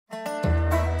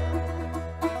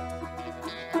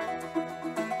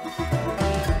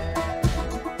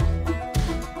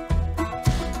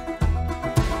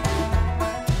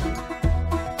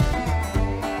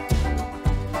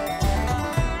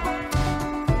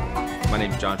My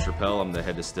name's John Schrepel. I'm the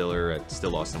head distiller at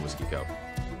Still Austin Whiskey Co.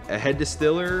 A head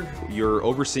distiller, you're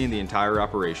overseeing the entire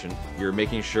operation. You're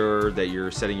making sure that you're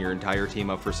setting your entire team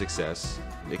up for success.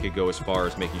 It could go as far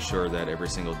as making sure that every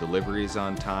single delivery is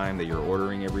on time, that you're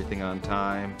ordering everything on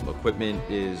time, equipment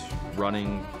is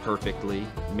running perfectly,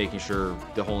 making sure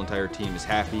the whole entire team is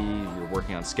happy, you're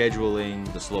working on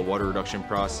scheduling, the slow water reduction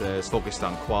process, focused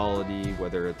on quality,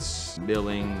 whether it's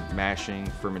milling, mashing,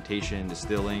 fermentation,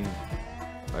 distilling.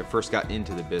 I first got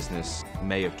into the business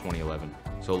May of 2011,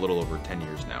 so a little over 10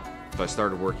 years now. I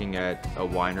started working at a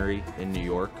winery in New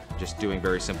York, just doing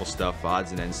very simple stuff,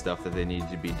 odds and ends stuff that they needed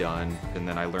to be done. And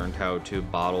then I learned how to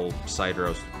bottle cider. I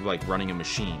was like running a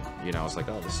machine, you know, I was like,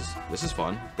 oh, this is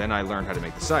fun. Then I learned how to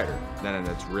make the cider. Then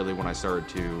that's really when I started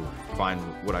to find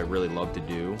what I really love to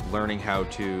do, learning how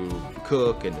to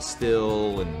cook and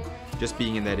distill, and just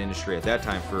being in that industry at that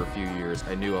time for a few years,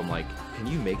 I knew, I'm like, can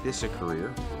you make this a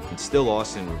career? And Still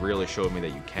Austin really showed me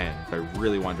that you can. I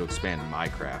really wanted to expand my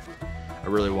craft. I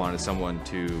really wanted someone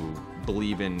to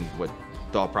believe in what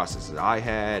thought processes I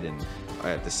had, and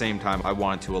at the same time I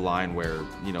wanted to align where,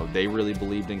 you know, they really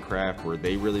believed in craft, where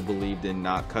they really believed in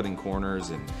not cutting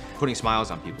corners and putting smiles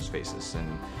on people's faces,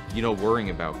 and, you know, worrying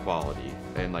about quality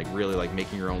and like really like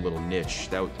making your own little niche.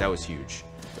 That was huge.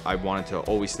 I wanted to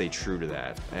always stay true to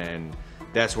that, and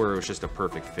that's where it was just a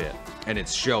perfect fit. And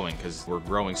it's showing, because we're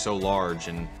growing so large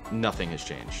and nothing has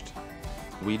changed.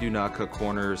 We do not cut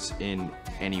corners in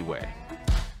any way.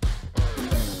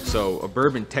 So a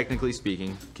bourbon, technically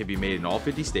speaking, can be made in all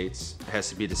 50 states. It has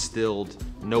to be distilled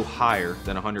no higher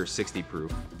than 160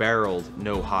 proof, barreled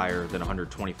no higher than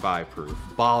 125 proof,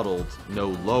 bottled no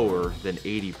lower than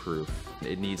 80 proof.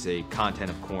 It needs a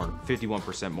content of corn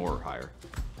 51% more or higher,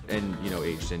 and, you know,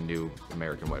 aged in new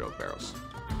American white oak barrels.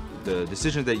 The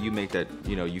decision that you make that,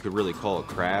 you know, you could really call it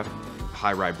craft,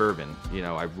 high rye bourbon, you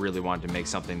know, I really wanted to make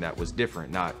something that was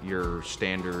different, not your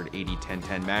standard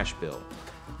 80-10-10 mash bill.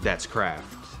 That's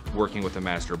craft. Working with a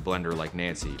master blender like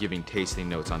Nancy, giving tasting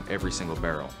notes on every single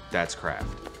barrel, that's craft.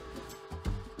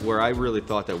 Where I really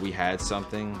thought that we had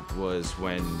something was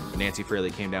when Nancy Fraley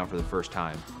came down for the first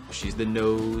time. She's the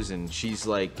nose, and she's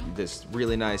like this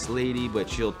really nice lady, but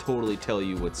she'll totally tell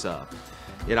you what's up.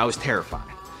 Yet I was terrified.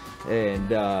 And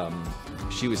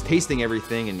she was tasting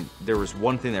everything, and there was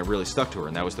one thing that really stuck to her,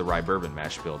 and that was the rye bourbon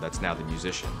mash bill. That's now the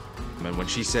musician. And when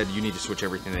she said, you need to switch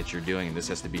everything that you're doing, and this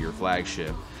has to be your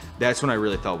flagship, that's when I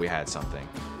really thought we had something.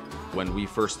 When we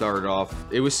first started off,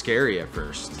 it was scary at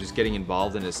first. Just getting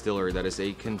involved in a distillery that is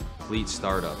a complete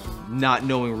startup. Not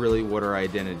knowing really what our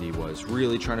identity was.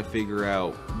 Really trying to figure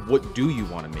out, what do you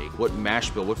want to make? What mash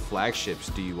bill, what flagships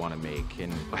do you want to make?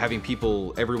 And having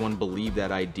everyone believe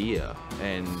that idea.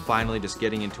 And finally just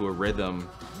getting into a rhythm.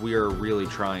 We are really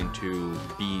trying to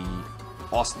be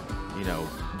Austin. You know,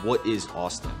 what is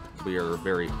Austin? We are a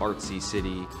very artsy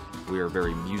city. We are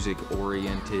very music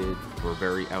oriented. We're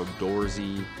very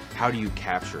outdoorsy. How do you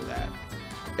capture that?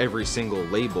 Every single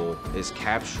label is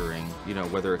capturing, you know,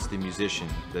 whether it's the musician,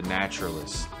 the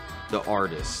naturalist, the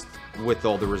artist, with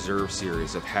all the reserve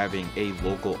series of having a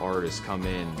local artist come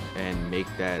in and make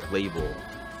that label.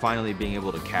 Finally being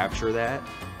able to capture that,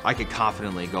 I could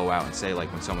confidently go out and say,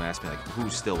 like, when someone asks me, like,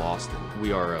 who's Still Austin?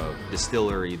 We are a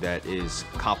distillery that is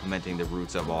complementing the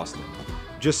roots of Austin.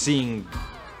 Just seeing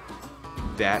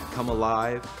that come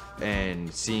alive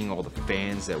and seeing all the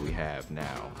fans that we have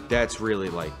now, that's really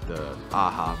like the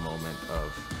aha moment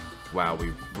of, wow,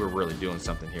 we're really doing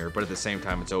something here. But at the same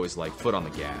time, it's always like foot on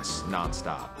the gas,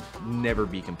 nonstop. Never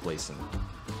be complacent.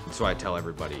 That's why I tell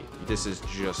everybody, this is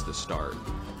just the start.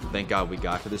 Thank God we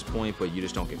got to this point, but you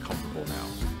just don't get comfortable now.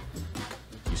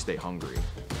 You stay hungry.